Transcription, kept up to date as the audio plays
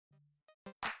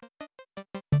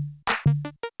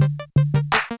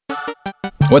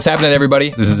What's happening, everybody?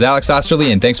 This is Alex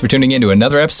Osterly, and thanks for tuning in to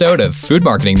another episode of Food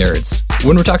Marketing Nerds.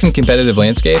 When we're talking competitive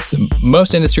landscapes,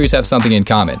 most industries have something in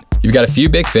common. You've got a few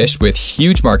big fish with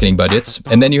huge marketing budgets,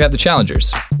 and then you have the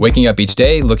challengers, waking up each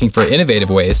day looking for innovative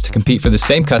ways to compete for the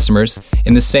same customers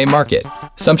in the same market.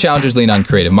 Some challengers lean on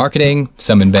creative marketing,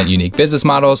 some invent unique business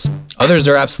models, others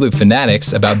are absolute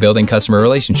fanatics about building customer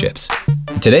relationships.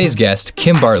 Today's guest,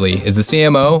 Kim Bartley, is the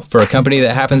CMO for a company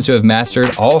that happens to have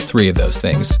mastered all three of those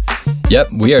things. Yep,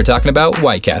 we are talking about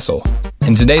White Castle.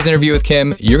 In today's interview with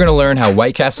Kim, you're going to learn how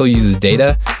White Castle uses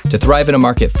data to thrive in a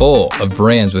market full of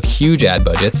brands with huge ad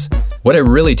budgets, what it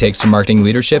really takes for marketing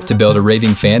leadership to build a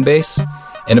raving fan base,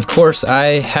 and of course,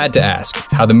 I had to ask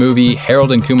how the movie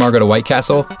Harold and Kumar Go to White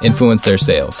Castle influenced their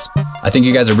sales. I think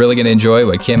you guys are really going to enjoy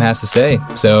what Kim has to say,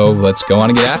 so let's go on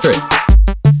and get after it.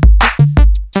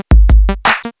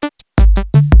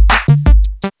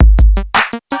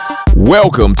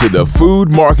 Welcome to the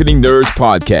Food Marketing Nerds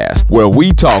Podcast, where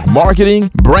we talk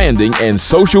marketing, branding, and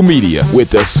social media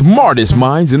with the smartest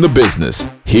minds in the business.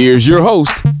 Here's your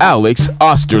host, Alex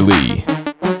Osterly.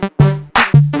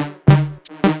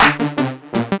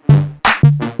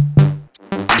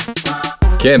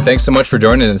 Kim, thanks so much for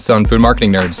joining us on Food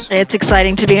Marketing Nerds. It's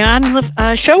exciting to be on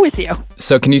the show with you.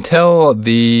 So can you tell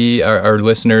our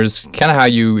listeners kind of how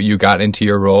you got into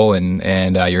your role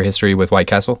and your history with White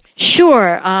Castle?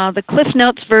 Sure. The Cliff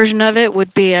Notes version of it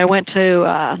would be I went to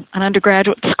an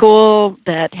undergraduate school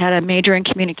that had a major in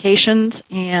communications,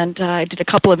 and I did a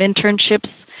couple of internships,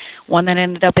 one that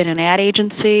ended up in an ad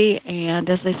agency, and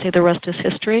as they say, the rest is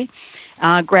history.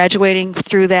 Graduating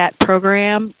through that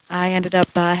program, I ended up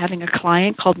having a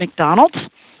client called McDonald's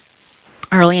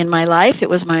early in my life. It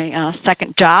was my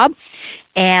second job,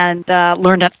 and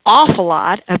learned an awful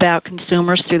lot about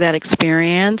consumers through that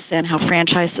experience and how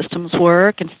franchise systems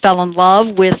work, and fell in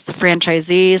love with the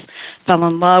franchisees, fell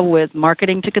in love with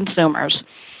marketing to consumers.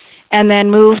 And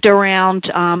then moved around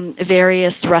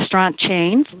various restaurant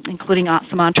chains, including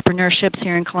some entrepreneurships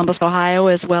here in Columbus, Ohio,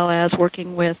 as well as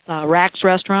working with Rax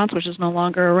Restaurants, which is no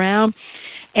longer around.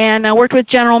 And I worked with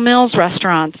General Mills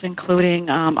restaurants, including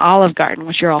Olive Garden,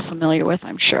 which you're all familiar with,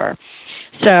 I'm sure.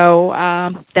 So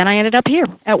then I ended up here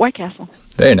at White Castle.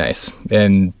 Very nice.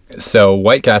 And so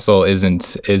White Castle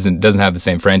doesn't have the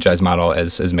same franchise model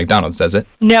as McDonald's, does it?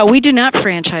 No, we do not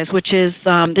franchise, which is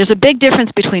there's a big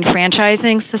difference between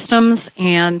franchising systems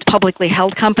and publicly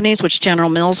held companies, which General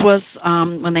Mills was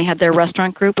when they had their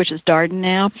restaurant group, which is Darden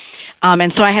now.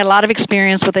 And so I had a lot of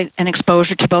experience with an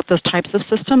exposure to both those types of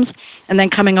systems. And then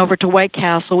coming over to White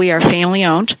Castle, we are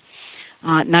family-owned.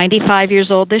 95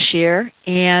 years old this year,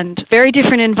 and very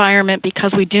different environment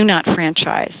because we do not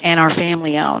franchise and are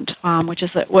family owned, which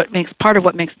is part of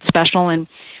what makes it special and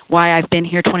why I've been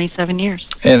here 27 years.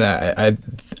 And I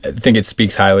think it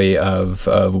speaks highly of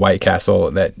White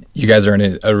Castle that you guys are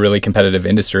in a really competitive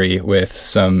industry with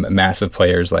some massive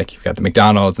players, like you've got the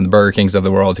McDonald's and the Burger Kings of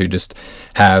the world who just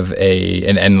have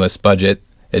an endless budget,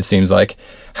 it seems like.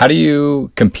 How do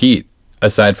you compete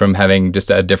aside from having just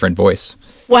a different voice?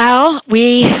 Well,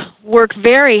 we work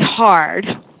very hard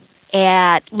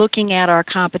at looking at our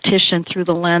competition through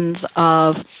the lens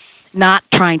of not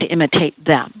trying to imitate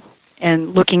them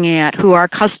and looking at who our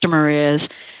customer is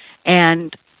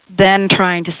and then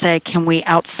trying to say, can we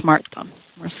outsmart them?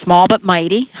 We're small but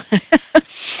mighty.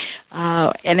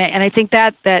 And I think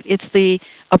that it's the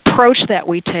approach that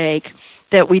we take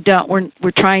that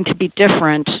we're trying to be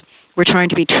different. We're trying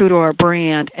to be true to our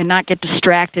brand and not get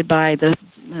distracted by the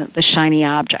shiny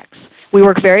objects. We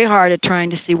work very hard at trying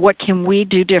to see what can we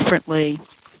do differently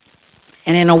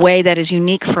and in a way that is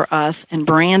unique for us and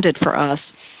branded for us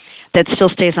that still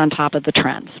stays on top of the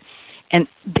trends. And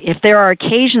if there are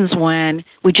occasions when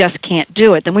we just can't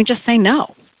do it, then we just say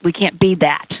no. We can't be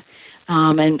that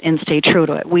and stay true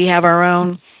to it. We have our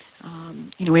own,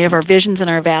 we have our visions and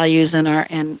our values and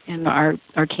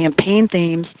our campaign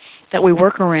themes that we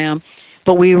work around,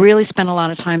 but we really spend a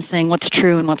lot of time saying what's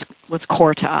true and what's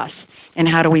core to us, and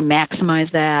how do we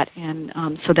maximize that, and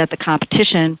so that the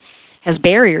competition has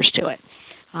barriers to it.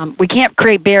 We can't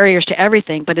create barriers to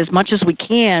everything, but as much as we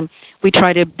can, we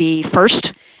try to be first,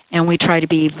 and we try to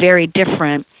be very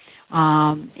different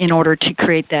in order to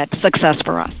create that success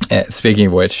for us. Speaking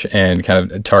of which, and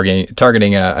kind of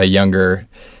targeting a younger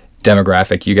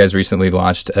demographic, you guys recently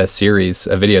launched a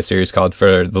video series called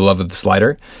For the Love of the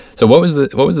Slider. So what was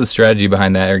the strategy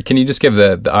behind that? Or can you just give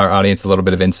our audience a little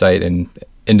bit of insight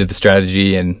into the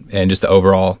strategy and just the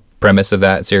overall premise of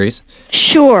that series?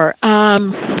 Sure.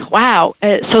 Wow.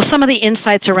 So some of the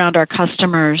insights around our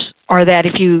customers are that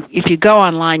if you go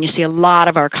online, you see a lot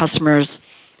of our customers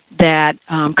that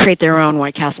create their own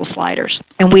White Castle sliders.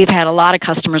 And we've had a lot of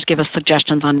customers give us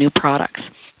suggestions on new products.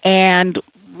 And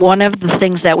one of the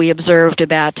things that we observed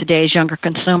about today's younger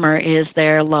consumer is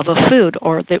their love of food,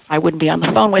 or I wouldn't be on the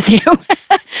phone with you.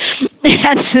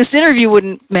 And this interview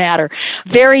wouldn't matter.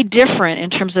 Very different in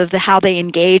terms of how they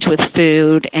engage with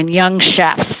food and young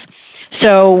chefs.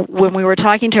 So when we were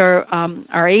talking to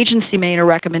our agency made a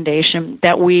recommendation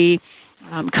that we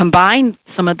combine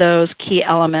some of those key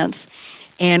elements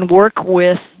and work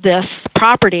with this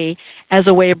property as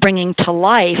a way of bringing to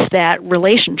life that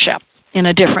relationship in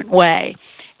a different way.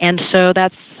 And so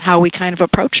that's how we kind of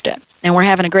approached it. And we're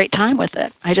having a great time with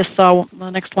it. I just saw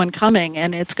the next one coming,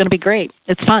 and it's going to be great.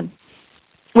 It's fun.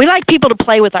 We like people to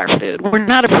play with our food. We're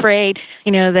not afraid,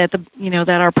 that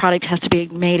our product has to be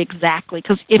made exactly.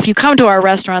 Because if you come to our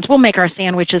restaurants, we'll make our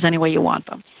sandwiches any way you want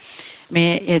them. I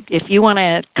mean, if you want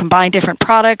to combine different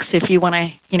products, if you want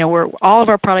to, all of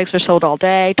our products are sold all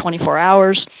day, 24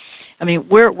 hours. I mean,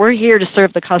 we're here to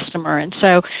serve the customer, and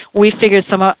so we figured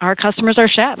some of our customers are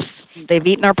chefs. They've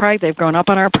eaten our product, they've grown up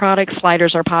on our product.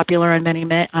 Sliders are popular on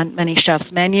many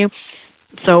chefs' menu,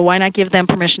 so why not give them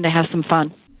permission to have some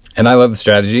fun? And I love the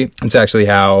strategy. It's actually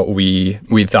how we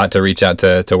thought to reach out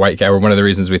to White Castle, or one of the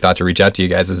reasons we thought to reach out to you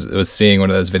guys was seeing one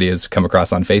of those videos come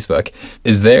across on Facebook.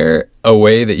 Is there a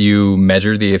way that you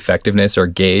measure the effectiveness or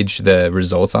gauge the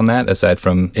results on that, aside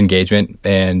from engagement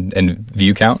and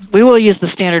view count? We will use the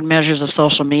standard measures of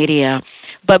social media,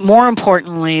 but more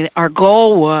importantly, our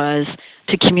goal was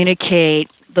to communicate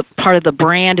the part of the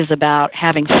brand is about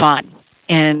having fun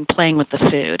and playing with the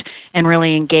food and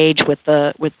really engage with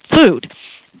food.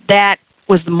 That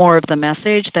was more of the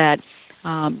message, that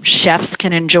chefs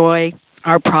can enjoy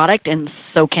our product, and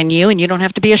so can you, and you don't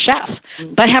have to be a chef,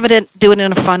 but do it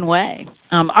in a fun way.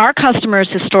 Our customers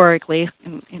historically,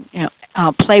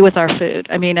 play with our food.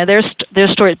 I mean, there's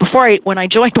stories. When I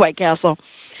joined White Castle,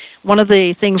 one of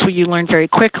the things you learn very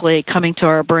quickly coming to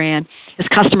our brand is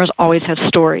customers always have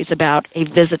stories about a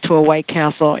visit to a White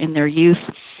Castle in their youth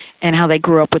and how they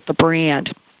grew up with the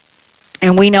brand.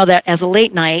 And we know that as a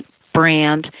late night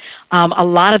brand, a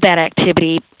lot of that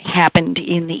activity happened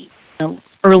in the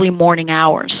early morning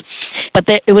hours. But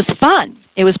it was fun.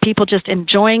 It was people just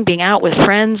enjoying being out with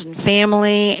friends and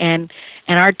family, and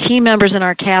our team members in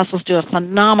our castles do a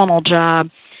phenomenal job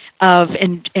of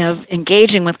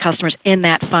engaging with customers in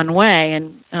that fun way.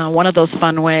 And one of those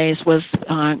fun ways was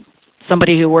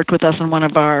somebody who worked with us and one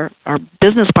of our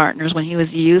business partners when he was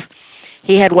a youth.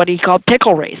 He had what he called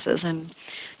pickle races, and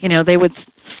they would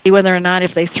see whether or not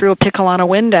if they threw a pickle on a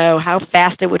window, how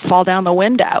fast it would fall down the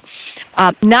window.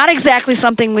 Not exactly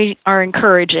something we are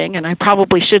encouraging, and I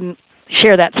probably shouldn't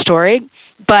share that story,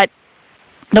 but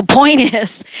the point is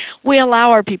we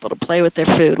allow our people to play with their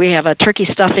food. We have a turkey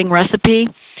stuffing recipe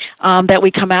that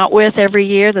we come out with every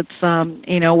year that's,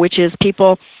 which is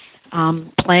people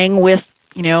playing with,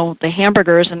 the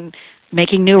hamburgers and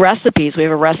making new recipes. We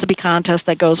have a recipe contest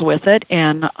that goes with it,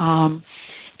 and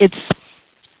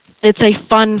it's a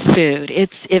fun food. It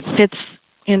fits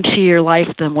into your life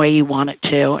the way you want it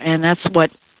to, and that's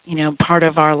what part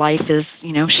of our life is.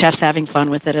 Chefs having fun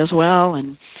with it as well.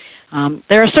 And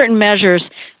there are certain measures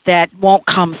that won't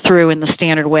come through in the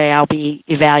standard way. I'll be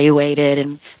evaluated,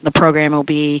 and the program will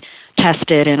be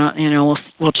tested, and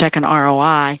we'll check an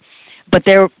ROI. But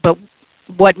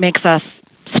what makes us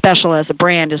special as a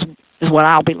brand is what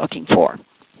I'll be looking for,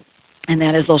 and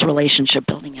that is those relationship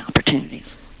building opportunities.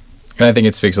 And I think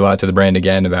it speaks a lot to the brand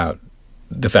again about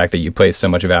the fact that you place so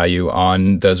much value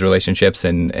on those relationships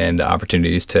and the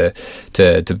opportunities to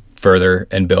further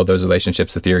and build those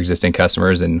relationships with your existing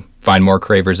customers and find more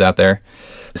cravers out there.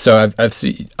 So I've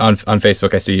seen on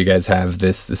Facebook, I see you guys have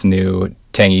this new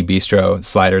Tangy Bistro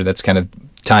slider that's kind of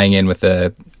tying in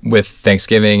with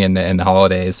Thanksgiving and the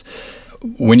holidays.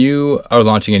 When you are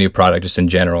launching a new product, just in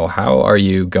general, how are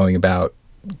you going about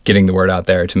getting the word out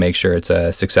there to make sure it's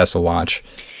a successful launch?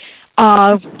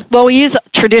 Well, we use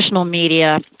traditional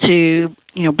media to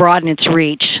broaden its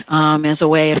reach as a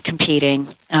way of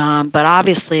competing. But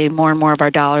obviously, more and more of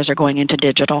our dollars are going into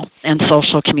digital and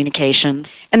social communications.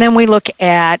 And then we look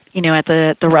at at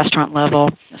the restaurant level,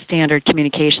 standard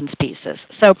communications pieces.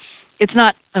 So it's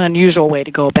not an unusual way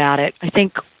to go about it. I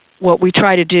think what we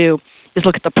try to do is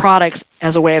look at the products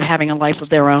as a way of having a life of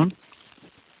their own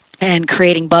and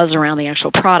creating buzz around the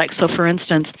actual product. So, for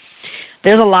instance,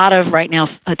 there's a lot of right now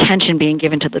attention being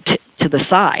given to the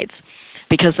sides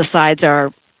because the sides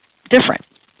are different.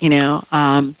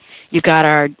 You've got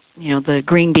our the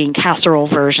green bean casserole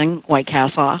version, White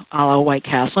Castle, a la White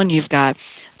Castle, and you've got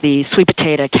the sweet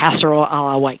potato casserole a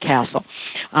la White Castle.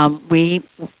 We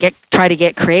try to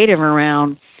get creative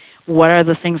around what are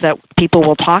the things that people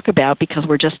will talk about because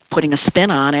we're just putting a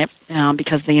spin on it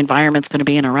because the environment's going to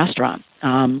be in a restaurant.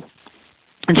 And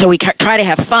so we try to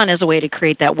have fun as a way to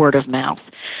create that word of mouth.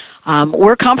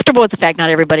 We're comfortable with the fact not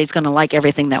everybody's going to like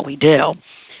everything that we do,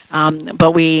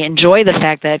 but we enjoy the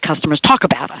fact that customers talk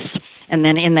about us. And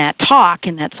then in that talk,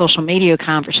 in that social media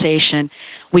conversation,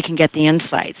 we can get the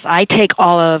insights. I take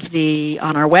all of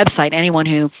on our website, anyone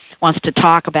who wants to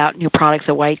talk about new products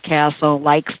at White Castle,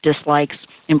 likes, dislikes,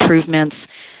 improvements,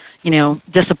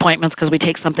 disappointments because we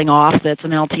take something off that's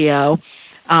an LTO,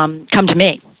 come to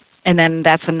me. And then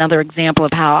that's another example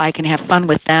of how I can have fun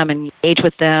with them and engage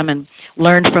with them and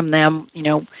learn from them,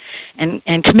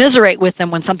 and commiserate with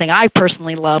them when something I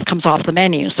personally love comes off the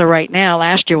menu. So right now,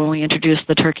 last year when we introduced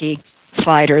the turkey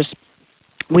sliders,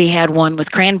 we had one with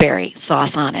cranberry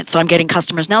sauce on it. So I'm getting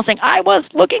customers now saying, I was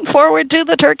looking forward to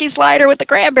the turkey slider with the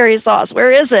cranberry sauce.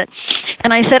 Where is it?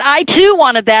 And I said, I too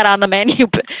wanted that on the menu,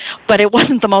 but it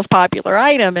wasn't the most popular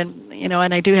item. And,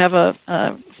 and I do have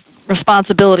a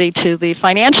responsibility to the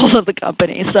financials of the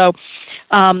company. So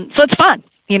it's fun,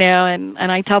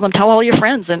 and I tell them, tell all your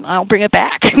friends and I'll bring it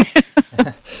back.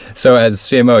 So as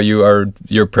CMO,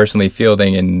 you're personally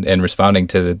fielding and responding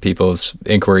to the people's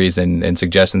inquiries and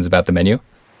suggestions about the menu?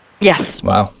 Yes.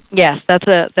 Wow. Yes, I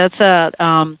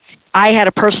had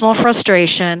a personal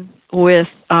frustration with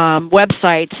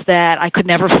websites that I could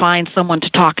never find someone to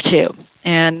talk to,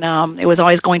 and it was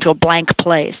always going to a blank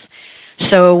place.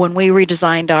 So when we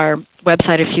redesigned our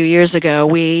website a few years ago,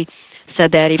 we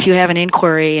said that if you have an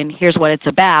inquiry and here's what it's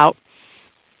about,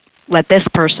 let this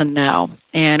person know.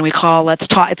 And we call Let's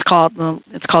Talk. It's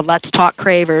called Let's Talk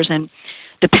Cravers. And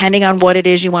depending on what it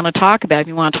is you want to talk about, if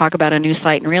you want to talk about a new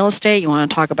site in real estate, you want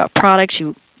to talk about products,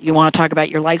 you want to talk about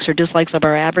your likes or dislikes of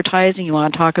our advertising, you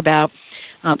want to talk about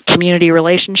community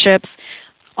relationships,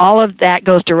 all of that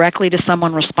goes directly to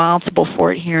someone responsible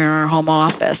for it here in our home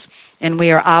office. And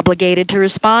we are obligated to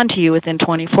respond to you within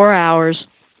 24 hours,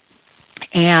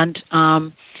 and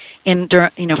from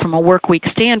a work week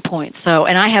standpoint. So,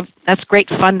 and that's great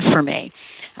fun for me.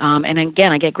 And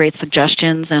again, I get great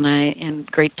suggestions and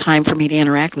great time for me to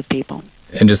interact with people.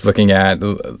 And just looking at,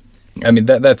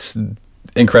 that's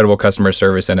incredible customer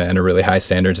service and a really high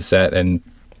standard to set. And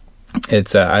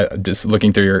it's just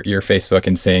looking through your Facebook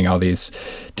and seeing all these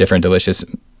different delicious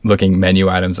looking menu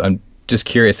items. I'm just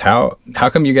curious, how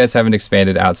come you guys haven't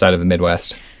expanded outside of the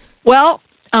Midwest? Well,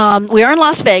 we are in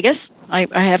Las Vegas. I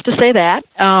have to say that.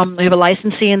 We have a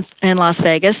licensee in Las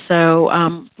Vegas, so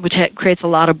which creates a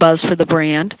lot of buzz for the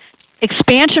brand.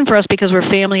 Expansion for us, because we're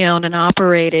family-owned and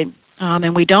operated,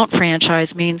 and we don't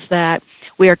franchise, means that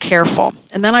we are careful.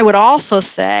 And then I would also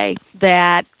say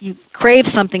that you crave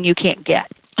something you can't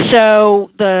get.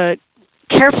 So the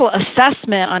careful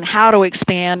assessment on how to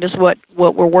expand is what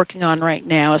we're working on right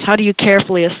now, is how do you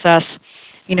carefully assess,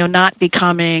 not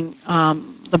becoming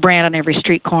the brand on every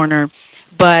street corner,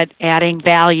 but adding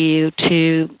value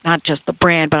to not just the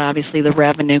brand, but obviously the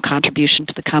revenue contribution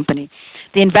to the company.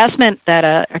 The investment that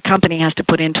a company has to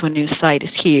put into a new site is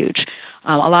huge.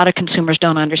 A lot of consumers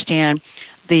don't understand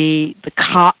the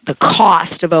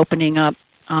cost of opening up,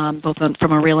 both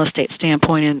from a real estate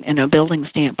standpoint and a building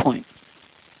standpoint.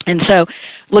 And so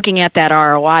looking at that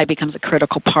ROI becomes a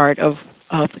critical part of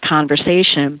the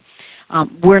conversation.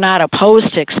 We're not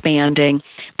opposed to expanding,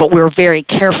 but we're very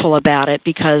careful about it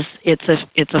because it's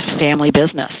a family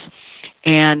business,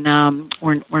 and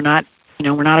we're not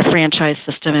a franchise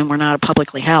system, and we're not a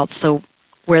publicly held. So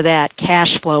where that cash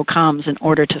flow comes in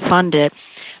order to fund it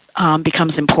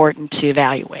becomes important to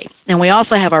evaluate. And we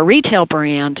also have our retail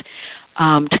brand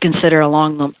to consider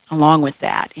along with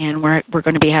that, and we're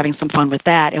going to be having some fun with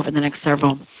that over the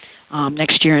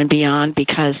next year and beyond,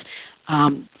 because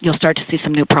you'll start to see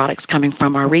some new products coming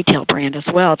from our retail brand as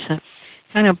well to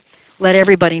kind of let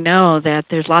everybody know that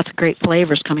there's lots of great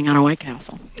flavors coming out of White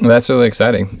Castle. Well, that's really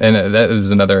exciting, and that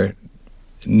is another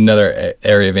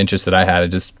area of interest that I had,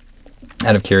 just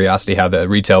out of curiosity, how the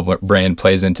retail brand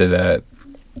plays into the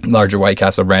larger White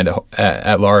Castle brand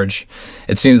at large.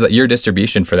 It seems that your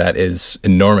distribution for that is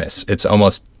enormous. It's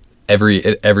almost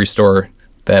every store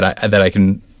that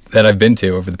I've been to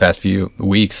over the past few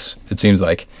weeks, it seems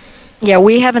like. Yeah,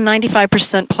 we have a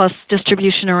 95% plus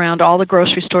distribution around all the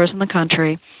grocery stores in the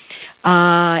country.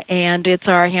 And it's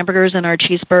our hamburgers and our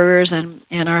cheeseburgers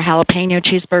and our jalapeno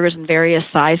cheeseburgers in various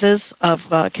sizes of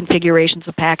configurations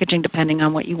of packaging, depending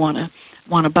on what you want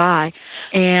to buy.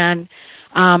 And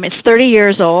it's 30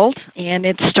 years old, and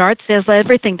it starts, as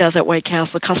everything does at White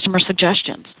Castle, customer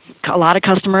suggestions. A lot of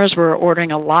customers were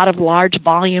ordering a lot of large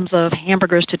volumes of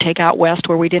hamburgers to take out west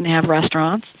where we didn't have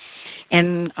restaurants.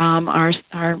 And our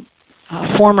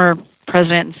former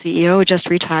president and CEO, who just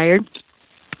retired,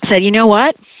 said, you know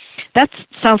what? That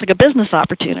sounds like a business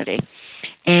opportunity.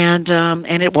 And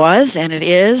it was, and it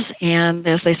is, and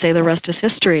as they say, the rest is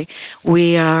history.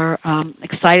 We are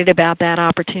excited about that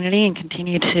opportunity and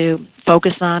continue to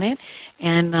focus on it,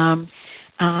 and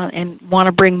want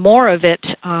to bring more of it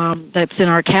that's in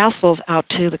our castles out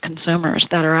to the consumers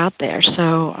that are out there.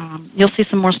 So you'll see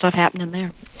some more stuff happening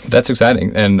there. That's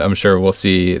exciting, and I'm sure we'll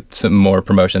see some more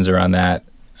promotions around that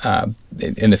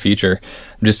in the future.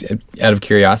 I'm just out of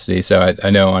curiosity. So I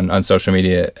know on social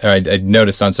media, or I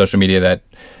noticed on social media that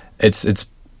it's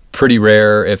pretty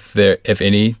rare, if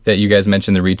any, that you guys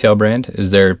mention the retail brand. Is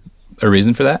there a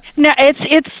reason for that? No,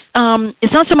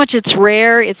 it's not so much it's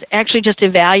rare. It's actually just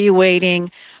evaluating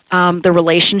the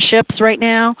relationships right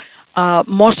now.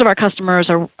 Most of our customers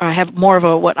have more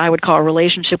of what I would call a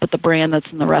relationship with the brand that's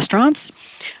in the restaurants,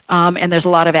 and there's a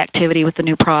lot of activity with the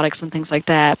new products and things like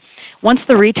that. Once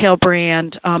the retail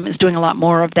brand is doing a lot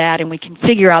more of that, and we can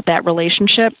figure out that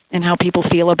relationship and how people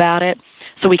feel about it,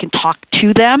 so we can talk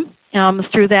to them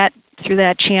through that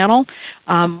channel.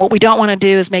 What we don't want to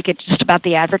do is make it just about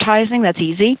the advertising. That's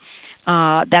easy.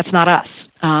 That's not us.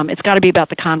 It's got to be about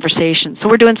the conversation. So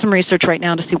we're doing some research right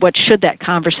now to see what should that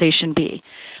conversation be,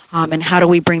 and how do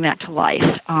we bring that to life.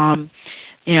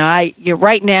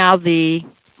 Right now,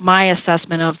 my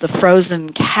assessment of the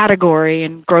frozen category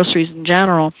and groceries in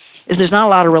general is there's not a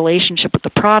lot of relationship with the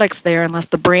products there unless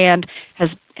the brand has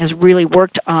really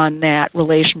worked on that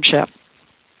relationship.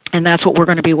 And that's what we're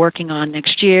going to be working on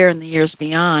next year and the years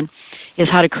beyond, is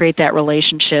how to create that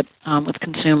relationship with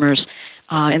consumers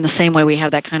in the same way we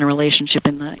have that kind of relationship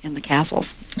in the castles.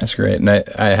 That's great. And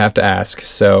I have to ask,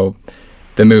 so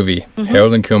the movie,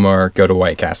 Harold and Kumar Go to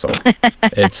White Castle,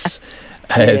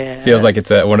 it feels like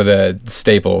it's one of the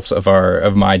staples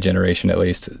of my generation, at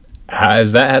least.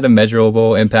 Has that had a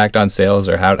measurable impact on sales,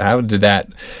 or how did that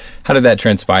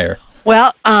transpire?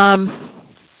 Well,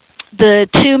 the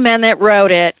two men that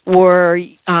wrote it were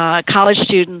college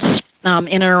students in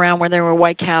and around where there were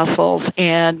White Castles,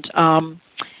 and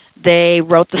they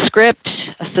wrote the script,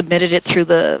 submitted it through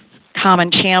the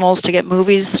common channels to get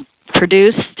movies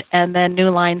produced, and then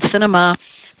New Line Cinema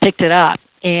picked it up,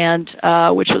 and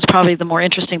which was probably the more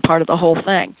interesting part of the whole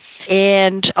thing.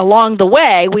 And along the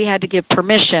way, we had to give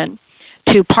permission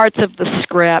to parts of the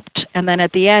script, and then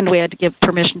at the end, we had to give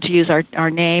permission to use our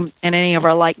name and any of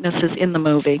our likenesses in the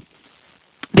movie.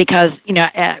 Because,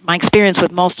 my experience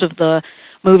with most of the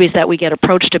movies that we get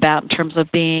approached about in terms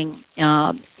of being,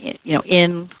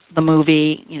 in the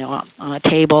movie, on a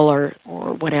table or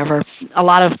whatever, a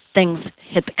lot of things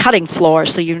hit the cutting floor,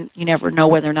 so you never know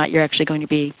whether or not you're actually going to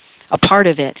be a part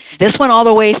of it. This went all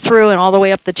the way through and all the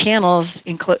way up the channels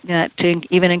to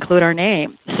even include our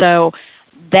name. So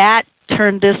that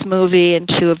turned this movie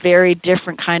into a very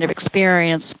different kind of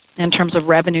experience in terms of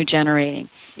revenue generating.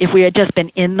 If we had just been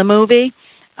in the movie,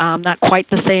 not quite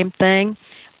the same thing,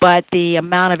 but the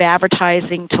amount of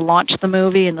advertising to launch the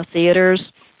movie in the theaters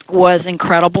was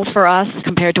incredible for us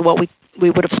compared to what we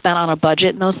would have spent on a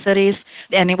budget in those cities.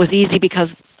 And it was easy because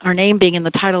our name being in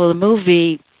the title of the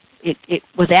movie, it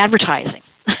was advertising.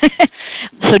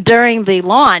 So during the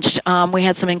launch, we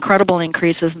had some incredible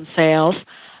increases in sales,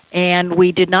 and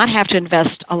we did not have to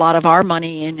invest a lot of our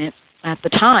money in it at the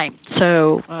time.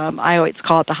 So I always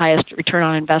call it the highest return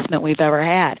on investment we've ever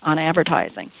had on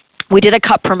advertising. We did a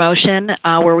cut promotion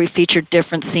where we featured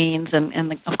different scenes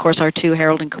and of course, our two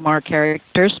Harold and Kumar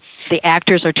characters. The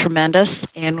actors are tremendous,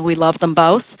 and we love them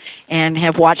both and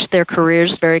have watched their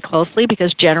careers very closely,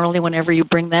 because generally whenever you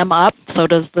bring them up, so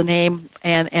does the name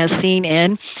and as seen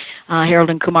in Harold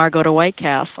and Kumar Go to White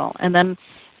Castle. And then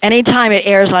anytime it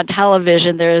airs on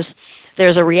television, there's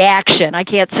a reaction. I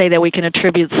can't say that we can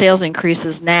attribute sales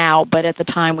increases now, but at the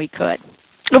time we could.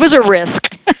 It was a risk.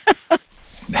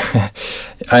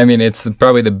 I mean, it's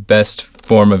probably the best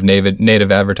form of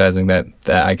native advertising that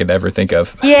I could ever think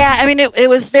of. Yeah, I mean, it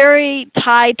was very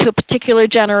tied to a particular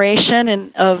generation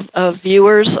and of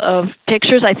viewers of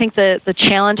pictures. I think the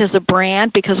challenge as a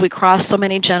brand, because we crossed so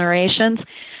many generations,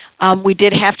 we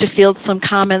did have to field some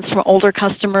comments from older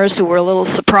customers who were a little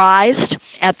surprised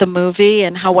at the movie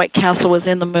and how White Castle was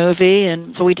in the movie,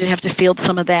 and so we did have to field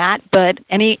some of that. But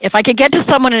if I could get to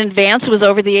someone in advance who was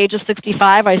over the age of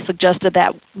 65, I suggested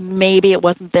that maybe it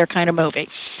wasn't their kind of movie.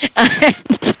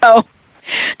 So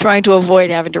trying to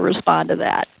avoid having to respond to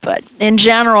that. But in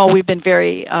general, we've been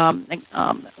very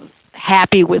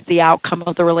happy with the outcome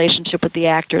of the relationship with the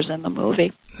actors in the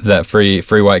movie. Is that free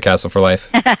White Castle for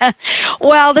life?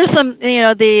 Well, there's some,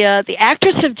 the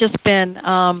actors have just been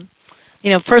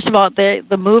first of all,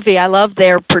 the movie, I love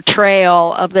their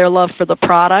portrayal of their love for the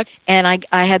product, and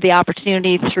I had the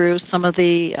opportunity through some of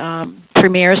the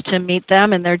premieres to meet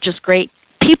them, and they're just great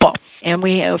people. And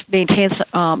we have maintained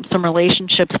some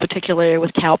relationships, particularly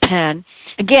with Cal Penn.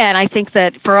 Again, I think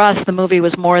that for us, the movie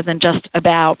was more than just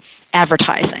about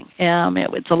advertising.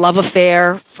 It's a love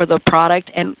affair for the product,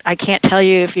 and I can't tell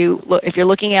you if you're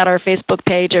looking at our Facebook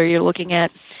page or you're looking at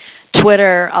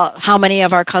Twitter, how many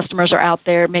of our customers are out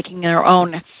there making their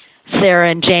own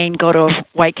Sarah and Jane go to a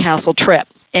White Castle trip,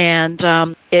 and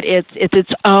it's its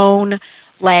own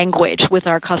language with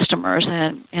our customers,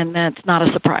 and that's not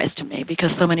a surprise to me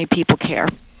because so many people care.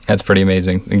 That's pretty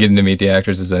amazing. And getting to meet the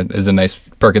actors is a nice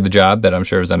perk of the job that I'm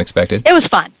sure was unexpected. It was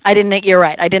fun. You're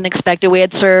right. I didn't expect it. We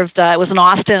had served, it was in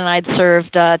Austin, and I'd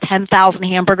served 10,000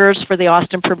 hamburgers for the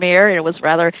Austin premiere. It was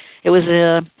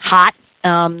hot,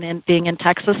 and being in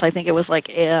Texas, I think it was like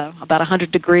about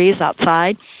 100 degrees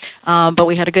outside, but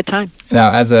we had a good time.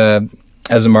 Now, as a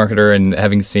marketer and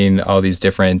having seen all these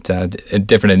different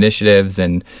initiatives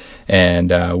and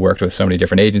worked with so many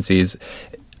different agencies,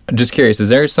 I'm just curious, is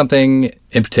there something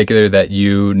in particular that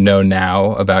you know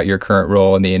now about your current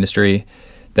role in the industry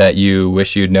that you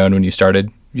wish you'd known when you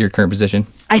started your current position?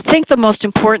 I think the most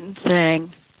important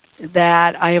thing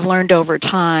that I have learned over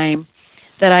time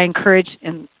that I encourage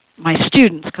in my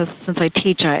students, because since I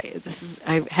teach,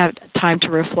 I have time to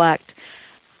reflect.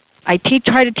 I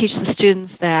try to teach the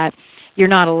students that you're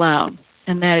not alone,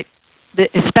 and that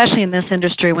especially in this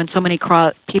industry when so many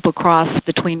people cross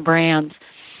between brands,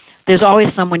 there's always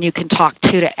someone you can talk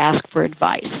to ask for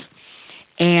advice.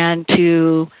 And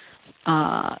to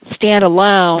stand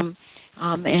alone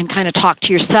and kind of talk to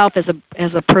yourself as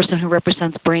a person who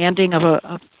represents branding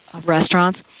of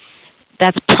restaurants,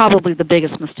 that's probably the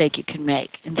biggest mistake you can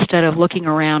make, instead of looking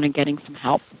around and getting some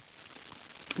help.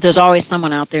 There's always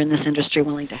someone out there in this industry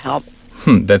willing to help.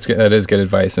 That is good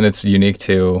advice, and it's unique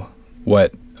to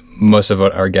what most of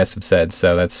what our guests have said,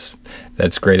 so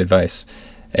that's great advice.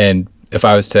 And if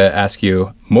I was to ask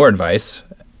you more advice,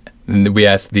 we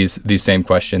asked these same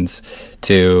questions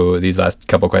these last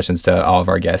couple questions to all of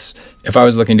our guests. If I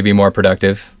was looking to be more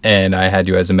productive and I had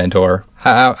you as a mentor,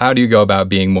 how do you go about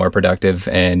being more productive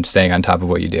and staying on top of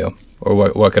what you do? Or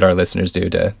what could our listeners do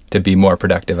to be more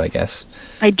productive, I guess?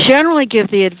 I generally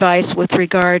give the advice with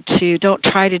regard to don't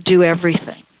try to do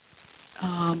everything.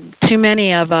 Too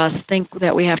many of us think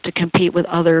that we have to compete with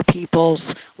other people's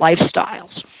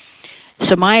lifestyles.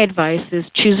 So my advice is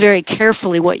choose very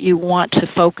carefully what you want to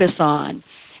focus on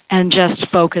and just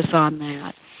focus on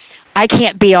that. I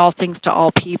can't be all things to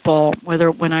all people,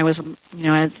 when I was,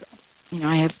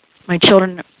 I have my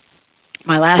children,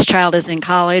 my last child is in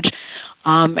college,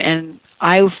 and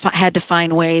I had to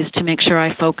find ways to make sure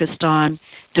I focused on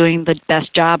doing the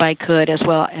best job I could as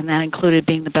well, and that included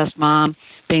being the best mom,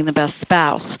 being the best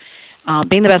spouse.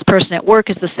 Being the best person at work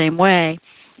is the same way.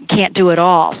 You can't do it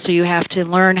all, so you have to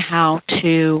learn how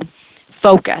to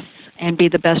focus and be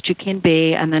the best you can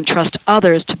be, and then trust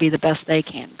others to be the best they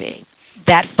can be.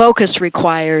 That focus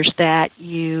requires that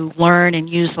you learn and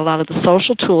use a lot of the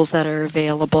social tools that are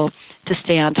available to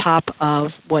stay on top of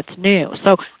what's new.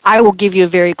 So I will give you a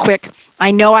very quick,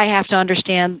 I know I have to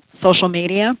understand social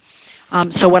media,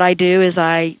 so what I do is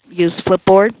I use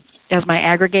Flipboard as my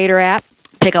aggregator app,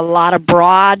 pick a lot of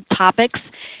broad topics,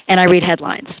 and I read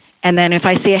headlines. And then if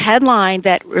I see a headline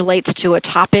that relates to a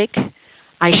topic,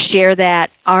 I share that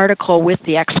article with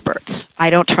the experts. I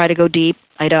don't try to go deep.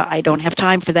 I don't have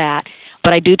time for that.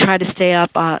 But I do try to stay up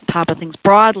on top of things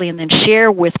broadly and then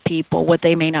share with people what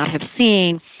they may not have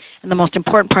seen. And the most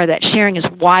important part of that sharing is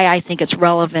why I think it's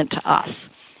relevant to us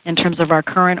in terms of our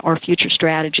current or future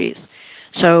strategies.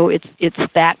 So it's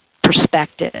that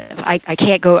perspective.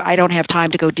 I don't have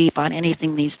time to go deep on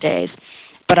anything these days,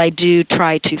 but I do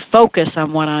try to focus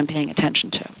on what I'm paying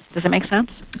attention to. Does that make sense?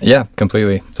 Yeah,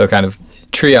 completely. So kind of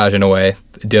triage in a way,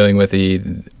 dealing with the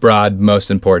broad,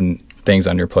 most important things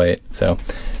on your plate. So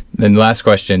then the last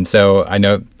question. So I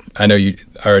know you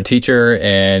are a teacher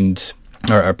and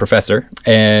or a professor,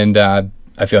 and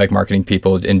I feel like marketing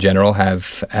people in general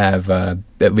have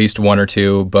at least one or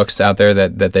two books out there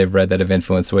that they've read that have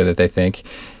influenced the way that they think.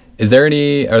 Are there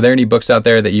any books out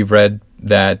there that you've read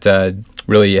that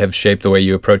really have shaped the way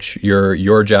you approach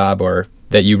your job, or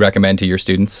that you recommend to your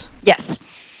students? Yes.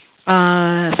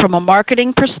 From a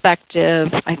marketing perspective,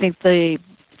 I think the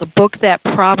book that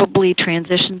probably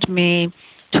transitioned me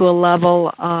to a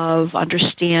level of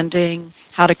understanding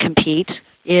how to compete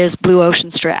is Blue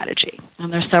Ocean Strategy.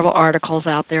 And there's several articles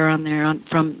out there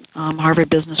from Harvard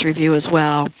Business Review as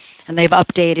well. And they've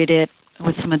updated it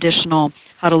with some additional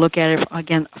how to look at it,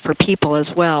 again, for people as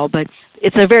well. But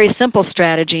it's a very simple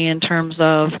strategy in terms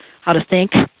of how to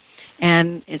think,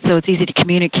 and so it's easy to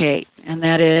communicate. And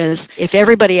that is, if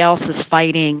everybody else is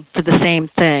fighting for the same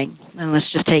thing, and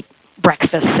let's just take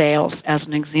breakfast sales as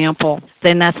an example,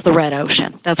 then that's the red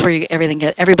ocean. That's where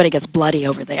everybody gets bloody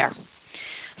over there.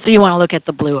 So you want to look at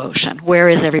the blue ocean. Where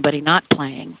is everybody not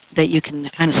playing that you can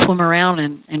kind of swim around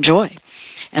and enjoy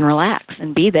and relax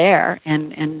and be there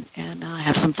and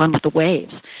have some fun with the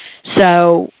waves?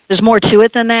 So there's more to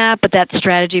it than that, but that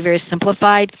strategy, very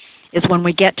simplified, is when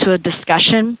we get to a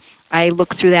discussion, I look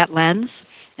through that lens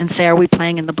and say, are we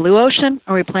playing in the blue ocean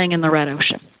or are we playing in the red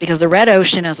ocean? Because the red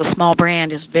ocean as a small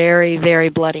brand is very, very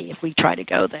bloody if we try to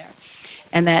go there.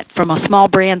 And that from a small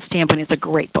brand standpoint, it's a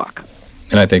great book.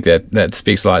 And I think that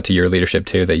speaks a lot to your leadership,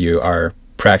 too, that you are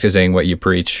practicing what you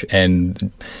preach and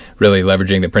really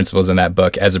leveraging the principles in that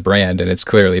book as a brand, and it's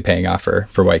clearly paying off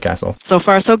for White Castle. So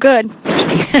far, so good.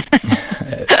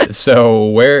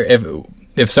 So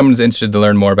if someone's interested to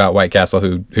learn more about White Castle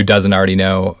who doesn't already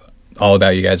know all about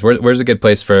you guys, where's a good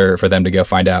place for them to go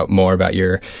find out more about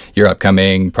your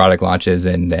upcoming product launches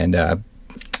and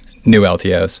new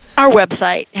LTOs? Our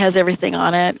website has everything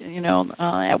on it,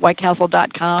 at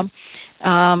whitecastle.com.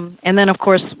 And then, of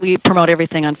course, we promote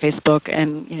everything on Facebook,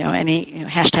 and any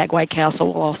hashtag White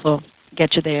Castle will also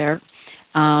get you there.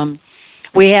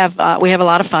 We have a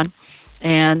lot of fun,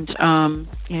 and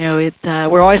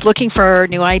we're always looking for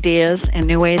new ideas and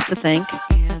new ways to think,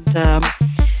 and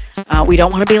we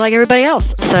don't want to be like everybody else.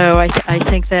 So I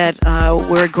think that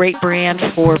we're a great brand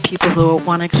for people who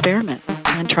want to experiment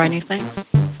and try new things.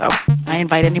 So I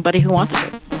invite anybody who wants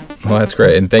to. Well, that's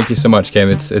great. And thank you so much, Kim.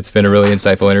 It's been a really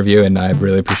insightful interview, and I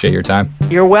really appreciate your time.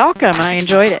 You're welcome. I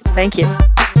enjoyed it. Thank you.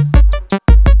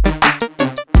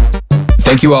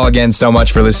 Thank you all again so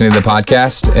much for listening to the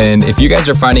podcast. And if you guys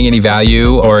are finding any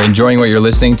value or enjoying what you're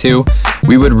listening to,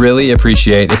 we would really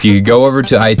appreciate if you could go over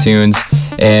to iTunes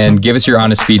and give us your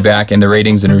honest feedback in the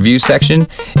ratings and reviews section.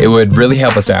 It would really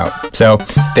help us out. So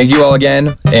thank you all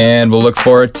again, and we'll look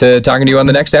forward to talking to you on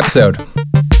the next episode.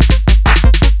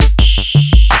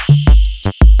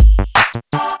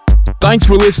 Thanks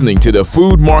for listening to the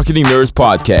Food Marketing Nerds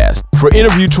podcast. For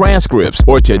interview transcripts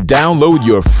or to download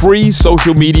your free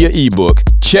social media ebook,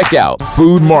 check out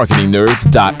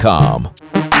foodmarketingnerds.com.